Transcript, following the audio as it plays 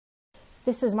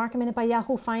This is Market Minute by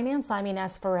Yahoo Finance. I'm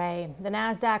Ines Ferre. The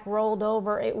NASDAQ rolled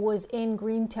over. It was in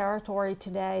green territory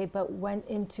today, but went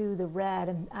into the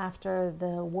red after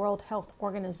the World Health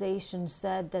Organization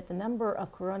said that the number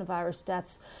of coronavirus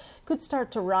deaths could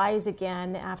start to rise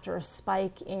again after a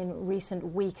spike in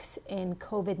recent weeks in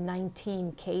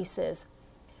COVID-19 cases.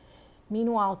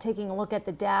 Meanwhile, taking a look at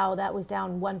the Dow, that was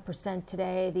down 1%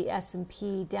 today. The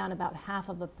S&P down about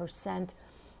 0.5%.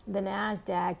 The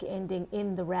NASDAQ ending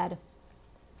in the red.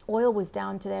 Oil was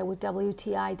down today with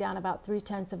WTI down about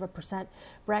 0.3%.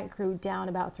 Brent crude down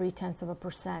about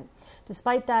 0.3%.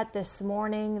 Despite that, this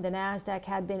morning, the NASDAQ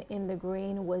had been in the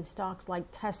green with stocks like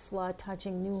Tesla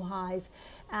touching new highs,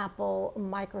 Apple,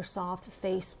 Microsoft,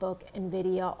 Facebook,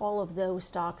 Nvidia, all of those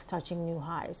stocks touching new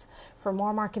highs. For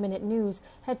more Market Minute news,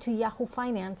 head to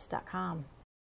yahoofinance.com.